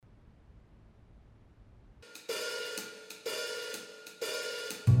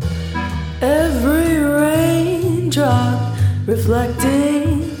raindrop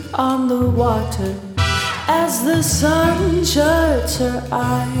reflecting on the water as the sun shuts her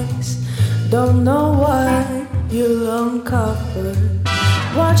eyes. Don't know what you'll uncover.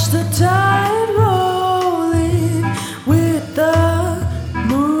 Watch the tide roll in with the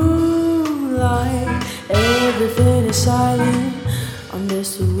moonlight. Everything is silent on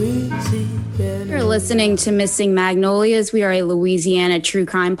this Louisiana. You're listening to Missing Magnolias. We are a Louisiana true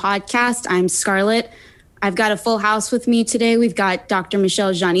crime podcast. I'm Scarlett. I've got a full house with me today. We've got Dr.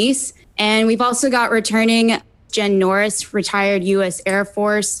 Michelle Janice, and we've also got returning Jen Norris, retired U.S. Air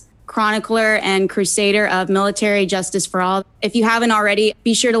Force chronicler and crusader of military justice for all. If you haven't already,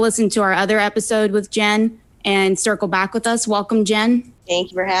 be sure to listen to our other episode with Jen and circle back with us. Welcome, Jen. Thank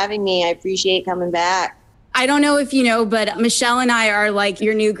you for having me. I appreciate coming back. I don't know if you know, but Michelle and I are like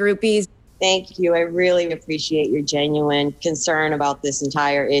your new groupies. Thank you. I really appreciate your genuine concern about this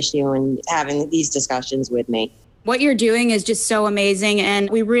entire issue and having these discussions with me. What you're doing is just so amazing, and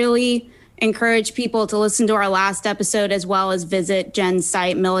we really encourage people to listen to our last episode as well as visit Jen's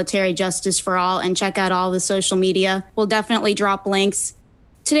site, Military Justice for All, and check out all the social media. We'll definitely drop links.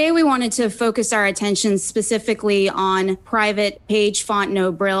 Today, we wanted to focus our attention specifically on Private Paige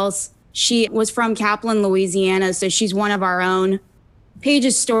Fontenot Brills. She was from Kaplan, Louisiana, so she's one of our own.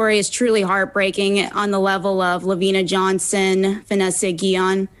 Paige's story is truly heartbreaking on the level of Lavina Johnson, Vanessa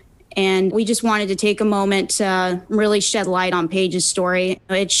Guion, and we just wanted to take a moment to really shed light on Paige's story.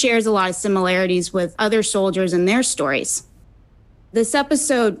 It shares a lot of similarities with other soldiers and their stories. This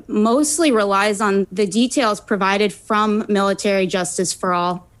episode mostly relies on the details provided from Military Justice for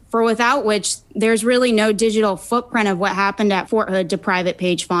All, for without which there's really no digital footprint of what happened at Fort Hood to Private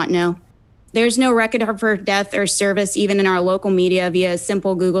Paige Fontenot. There's no record of her death or service even in our local media via a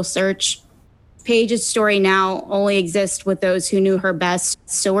simple Google search. Paige's story now only exists with those who knew her best,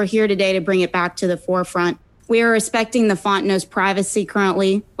 so we're here today to bring it back to the forefront. We are respecting the Fontenot's privacy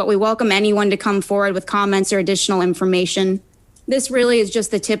currently, but we welcome anyone to come forward with comments or additional information. This really is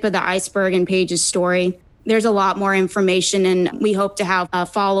just the tip of the iceberg in Paige's story. There's a lot more information, and we hope to have a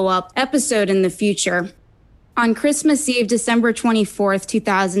follow-up episode in the future. On Christmas Eve, December 24th,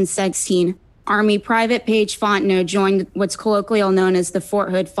 2016, Army Private Paige Fontenot joined what's colloquially known as the Fort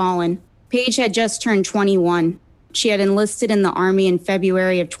Hood Fallen. Paige had just turned 21. She had enlisted in the Army in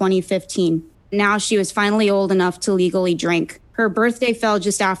February of 2015. Now she was finally old enough to legally drink. Her birthday fell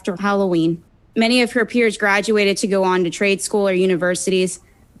just after Halloween. Many of her peers graduated to go on to trade school or universities.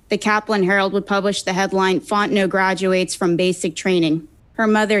 The Kaplan Herald would publish the headline, "Fontenot graduates from basic training." Her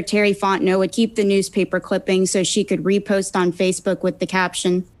mother, Terry Fontenot, would keep the newspaper clipping so she could repost on Facebook with the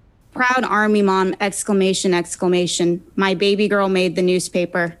caption, "Proud Army mom, exclamation, exclamation. My baby girl made the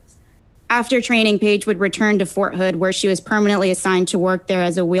newspaper." After training, Paige would return to Fort Hood, where she was permanently assigned to work there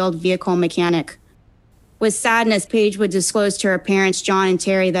as a wheeled vehicle mechanic. With sadness, Paige would disclose to her parents, John and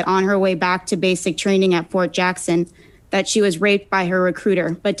Terry, that on her way back to basic training at Fort Jackson, that she was raped by her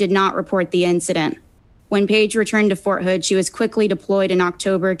recruiter, but did not report the incident. When Paige returned to Fort Hood, she was quickly deployed in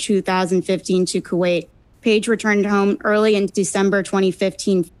October 2015 to Kuwait. Paige returned home early in December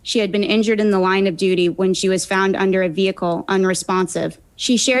 2015. She had been injured in the line of duty when she was found under a vehicle, unresponsive.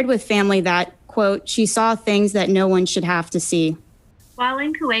 She shared with family that, quote, she saw things that no one should have to see. While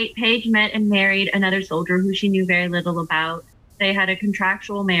in Kuwait, Paige met and married another soldier who she knew very little about. They had a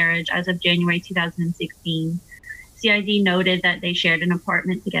contractual marriage as of January 2016. CID noted that they shared an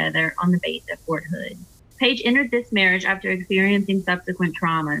apartment together on the base at Fort Hood. Paige entered this marriage after experiencing subsequent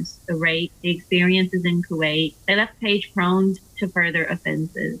traumas, the rape, the experiences in Kuwait. They left Paige prone to further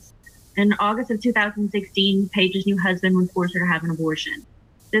offenses. In August of 2016, Paige's new husband would force her to have an abortion.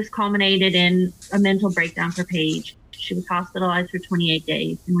 This culminated in a mental breakdown for Paige. She was hospitalized for 28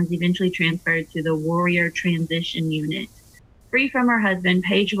 days and was eventually transferred to the Warrior Transition Unit. Free from her husband,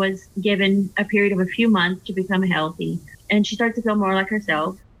 Paige was given a period of a few months to become healthy, and she started to feel more like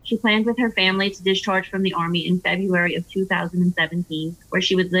herself. She planned with her family to discharge from the Army in February of 2017, where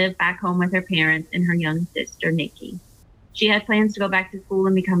she would live back home with her parents and her young sister, Nikki. She had plans to go back to school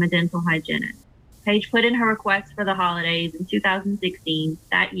and become a dental hygienist. Paige put in her request for the holidays in 2016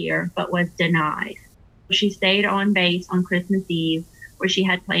 that year, but was denied. She stayed on base on Christmas Eve, where she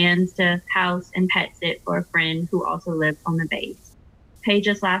had plans to house and pet sit for a friend who also lived on the base.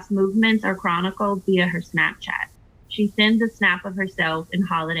 Paige's last movements are chronicled via her Snapchat. She sends a snap of herself in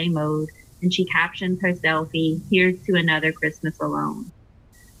holiday mode, and she captions her selfie, "Here's to another Christmas alone."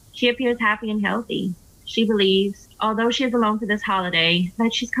 She appears happy and healthy. She believes, although she is alone for this holiday,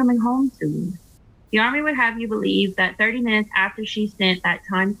 that she's coming home soon. The Army would have you believe that 30 minutes after she sent that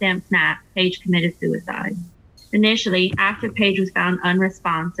timestamped snap, Paige committed suicide. Initially, after Paige was found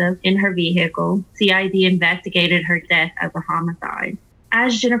unresponsive in her vehicle, CID investigated her death as a homicide.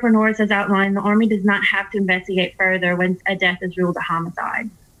 As Jennifer Norris has outlined, the Army does not have to investigate further when a death is ruled a homicide.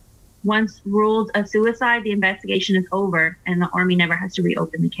 Once ruled a suicide, the investigation is over and the Army never has to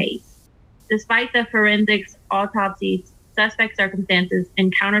reopen the case. Despite the forensics, autopsies, suspect circumstances,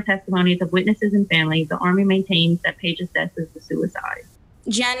 and counter testimonies of witnesses and family, the Army maintains that Paige's death was a suicide.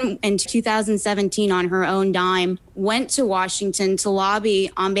 Jen, in 2017, on her own dime, went to Washington to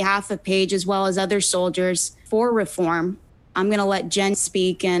lobby on behalf of Paige as well as other soldiers for reform. I'm going to let Jen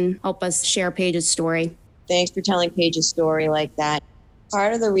speak and help us share Paige's story. Thanks for telling Paige's story like that.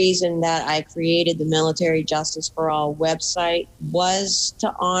 Part of the reason that I created the Military Justice for All website was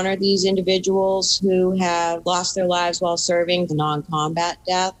to honor these individuals who have lost their lives while serving the non-combat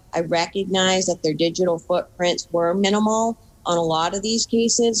death. I recognize that their digital footprints were minimal on a lot of these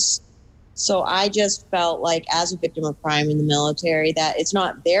cases. So I just felt like, as a victim of crime in the military, that it's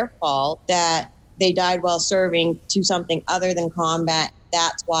not their fault that they died while serving to something other than combat.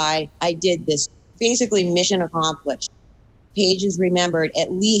 That's why I did this. Basically, mission accomplished. Paige is remembered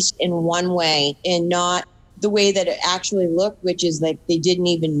at least in one way, and not the way that it actually looked, which is like they didn't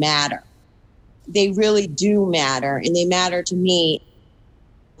even matter. They really do matter, and they matter to me.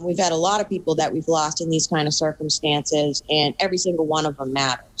 We've had a lot of people that we've lost in these kind of circumstances, and every single one of them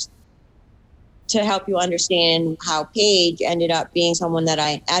matters. To help you understand how Paige ended up being someone that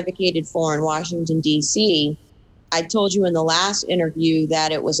I advocated for in Washington, D.C., I told you in the last interview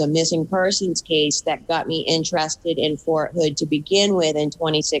that it was a missing persons case that got me interested in Fort Hood to begin with in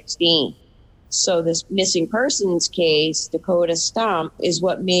 2016. So this missing persons case, Dakota Stump, is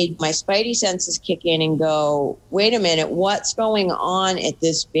what made my spidey senses kick in and go, wait a minute, what's going on at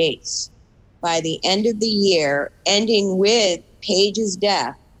this base? By the end of the year, ending with Paige's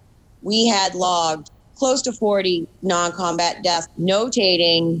death, we had logged close to 40 non-combat deaths,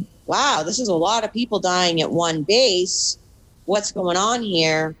 notating, wow, this is a lot of people dying at one base. What's going on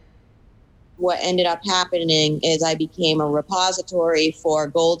here? What ended up happening is I became a repository for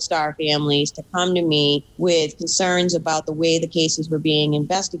Gold Star families to come to me with concerns about the way the cases were being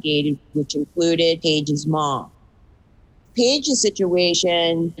investigated, which included Paige's mom. Paige's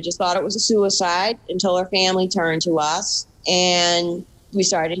situation, I just thought it was a suicide until her family turned to us, and we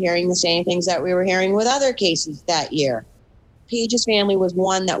started hearing the same things that we were hearing with other cases that year. Paige's family was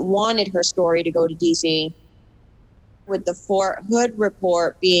one that wanted her story to go to D.C. With the Fort Hood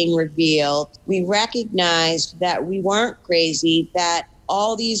report being revealed, we recognized that we weren't crazy, that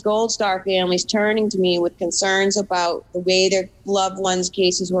all these Gold Star families turning to me with concerns about the way their loved ones'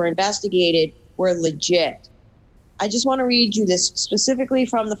 cases were investigated were legit. I just want to read you this specifically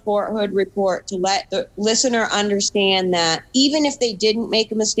from the Fort Hood report to let the listener understand that even if they didn't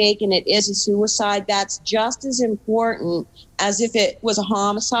make a mistake and it is a suicide, that's just as important as if it was a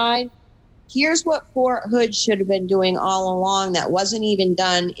homicide. Here's what Fort Hood should have been doing all along that wasn't even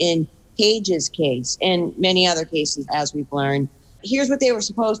done in Paige's case and many other cases, as we've learned. Here's what they were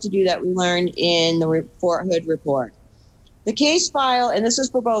supposed to do that we learned in the Fort Hood report. The case file, and this is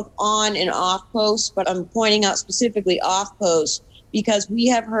for both on and off posts, but I'm pointing out specifically off posts because we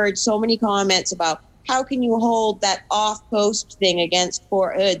have heard so many comments about how can you hold that off post thing against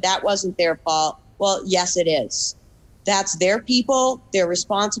Fort Hood? That wasn't their fault. Well, yes, it is. That's their people. They're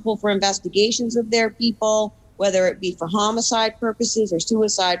responsible for investigations of their people, whether it be for homicide purposes or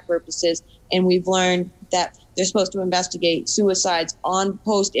suicide purposes. And we've learned that they're supposed to investigate suicides on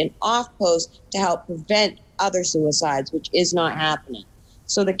post and off post to help prevent other suicides, which is not happening.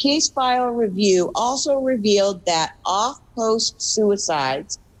 So the case file review also revealed that off-post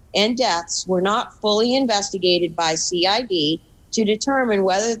suicides and deaths were not fully investigated by CID to determine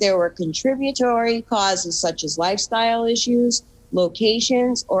whether there were contributory causes such as lifestyle issues,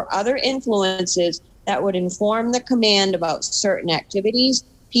 locations, or other influences that would inform the command about certain activities,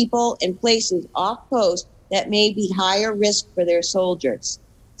 people, and places off-post that may be higher risk for their soldiers.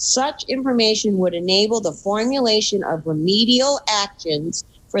 Such information would enable the formulation of remedial actions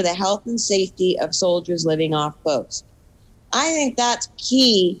for the health and safety of soldiers living off post. I think that's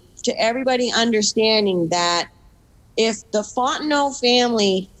key to everybody understanding that if the Fontenot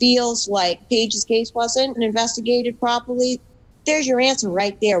family feels like Paige's case wasn't investigated properly, there's your answer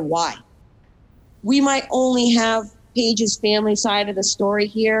right there. Why? We might only have Paige's family side of the story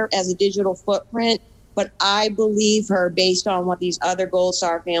here as a digital footprint, but I believe her based on what these other Gold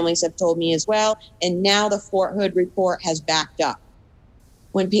Star families have told me as well. And now the Fort Hood report has backed up.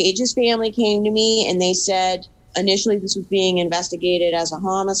 When Paige's family came to me and they said initially this was being investigated as a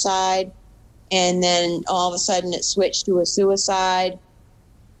homicide, and then all of a sudden it switched to a suicide,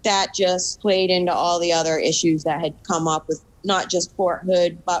 that just played into all the other issues that had come up with not just Fort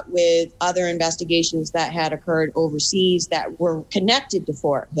Hood, but with other investigations that had occurred overseas that were connected to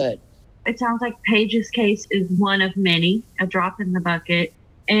Fort Hood. It sounds like Paige's case is one of many, a drop in the bucket.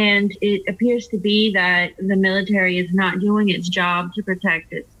 And it appears to be that the military is not doing its job to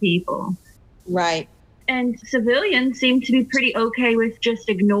protect its people. Right. And civilians seem to be pretty okay with just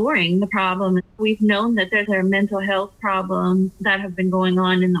ignoring the problem. We've known that there are mental health problems that have been going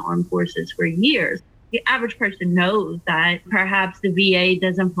on in the armed forces for years. The average person knows that perhaps the VA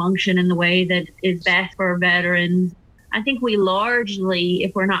doesn't function in the way that is best for veterans. I think we largely,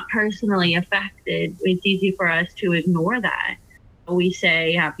 if we're not personally affected, it's easy for us to ignore that. We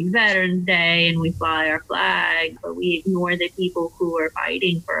say Happy Veterans Day and we fly our flag, but we ignore the people who are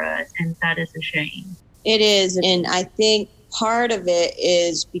fighting for us, and that is a shame. It is, and I think part of it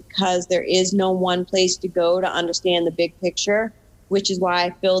is because there is no one place to go to understand the big picture, which is why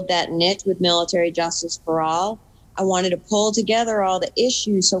I filled that niche with Military Justice for All. I wanted to pull together all the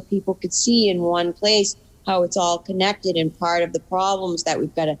issues so people could see in one place how it's all connected and part of the problems that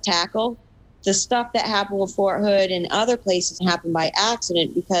we've got to tackle. The stuff that happened with Fort Hood and other places happened by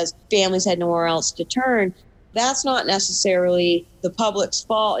accident because families had nowhere else to turn. That's not necessarily the public's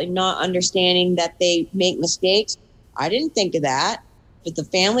fault in not understanding that they make mistakes. I didn't think of that. If the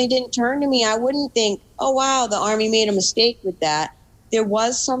family didn't turn to me, I wouldn't think, oh, wow, the Army made a mistake with that. There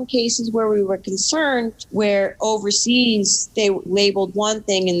was some cases where we were concerned where overseas they labeled one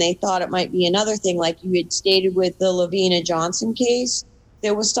thing and they thought it might be another thing, like you had stated with the Lavina Johnson case.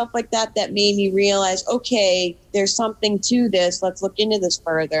 There was stuff like that that made me realize, okay, there's something to this. Let's look into this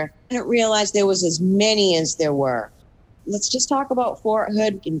further. I didn't realize there was as many as there were. Let's just talk about Fort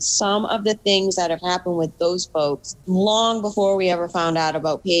Hood and some of the things that have happened with those folks long before we ever found out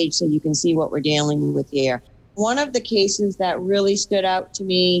about Paige, so you can see what we're dealing with here. One of the cases that really stood out to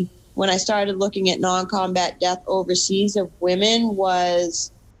me when I started looking at non-combat death overseas of women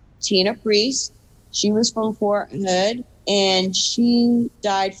was Tina Priest. She was from Fort Hood. And she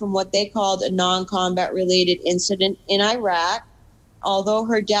died from what they called a non-combat related incident in Iraq. Although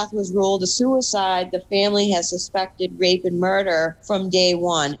her death was ruled a suicide, the family has suspected rape and murder from day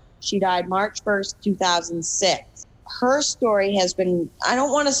one. She died March 1st, 2006. Her story has been, I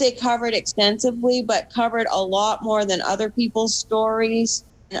don't want to say covered extensively, but covered a lot more than other people's stories.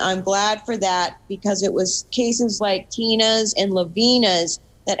 And I'm glad for that because it was cases like Tina's and Lavina's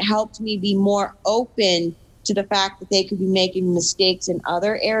that helped me be more open to the fact that they could be making mistakes in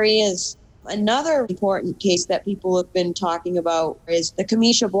other areas. Another important case that people have been talking about is the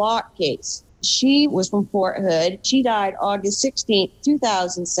Kamisha Block case. She was from Fort Hood. She died August 16,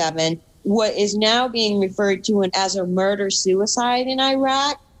 2007, what is now being referred to as a murder-suicide in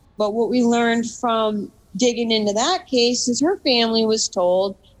Iraq. But what we learned from digging into that case is her family was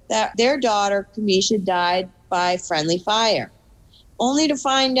told that their daughter, Kamisha, died by friendly fire, only to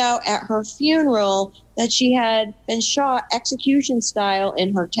find out at her funeral that she had been shot execution style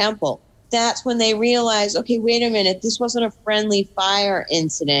in her temple. That's when they realized, okay, wait a minute, this wasn't a friendly fire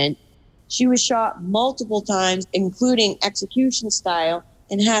incident. She was shot multiple times, including execution style,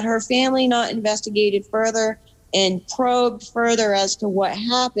 and had her family not investigated further and probed further as to what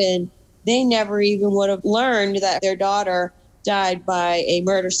happened, they never even would have learned that their daughter died by a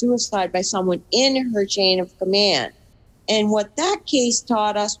murder-suicide by someone in her chain of command. And what that case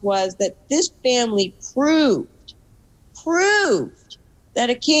taught us was that this family proved that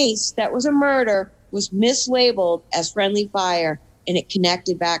a case that was a murder was mislabeled as friendly fire, and it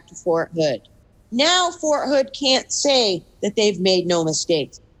connected back to Fort Hood. Now Fort Hood can't say that they've made no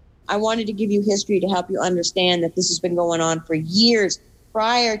mistakes. I wanted to give you history to help you understand that this has been going on for years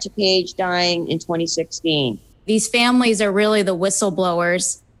prior to Paige dying in 2016. These families are really the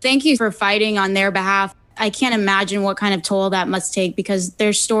whistleblowers. Thank you for fighting on their behalf. I can't imagine what kind of toll that must take because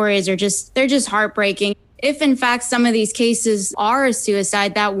their stories are they're just heartbreaking. If in fact some of these cases are a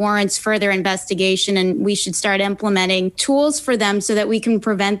suicide, that warrants further investigation, and we should start implementing tools for them so that we can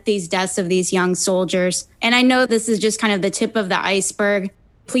prevent these deaths of these young soldiers. And I know this is just kind of the tip of the iceberg.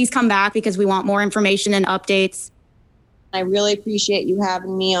 Please come back because we want more information and updates. I really appreciate you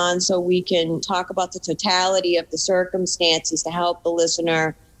having me on so we can talk about the totality of the circumstances to help the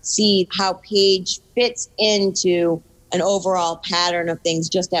listener see how Paige fits into an overall pattern of things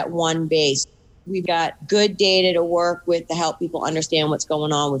just at one base. We've got good data to work with to help people understand what's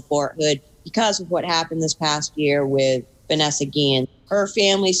going on with Fort Hood because of what happened this past year with Vanessa Guillen. Her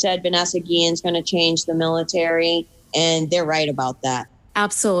family said Vanessa Guillen's going to change the military, and they're right about that.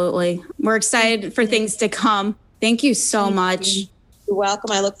 Absolutely. We're excited for things to come. Thank you so much. You're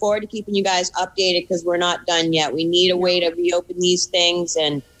welcome. I look forward to keeping you guys updated because we're not done yet. We need a way to reopen these things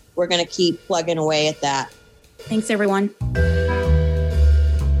and we're going to keep plugging away at that. Thanks, everyone.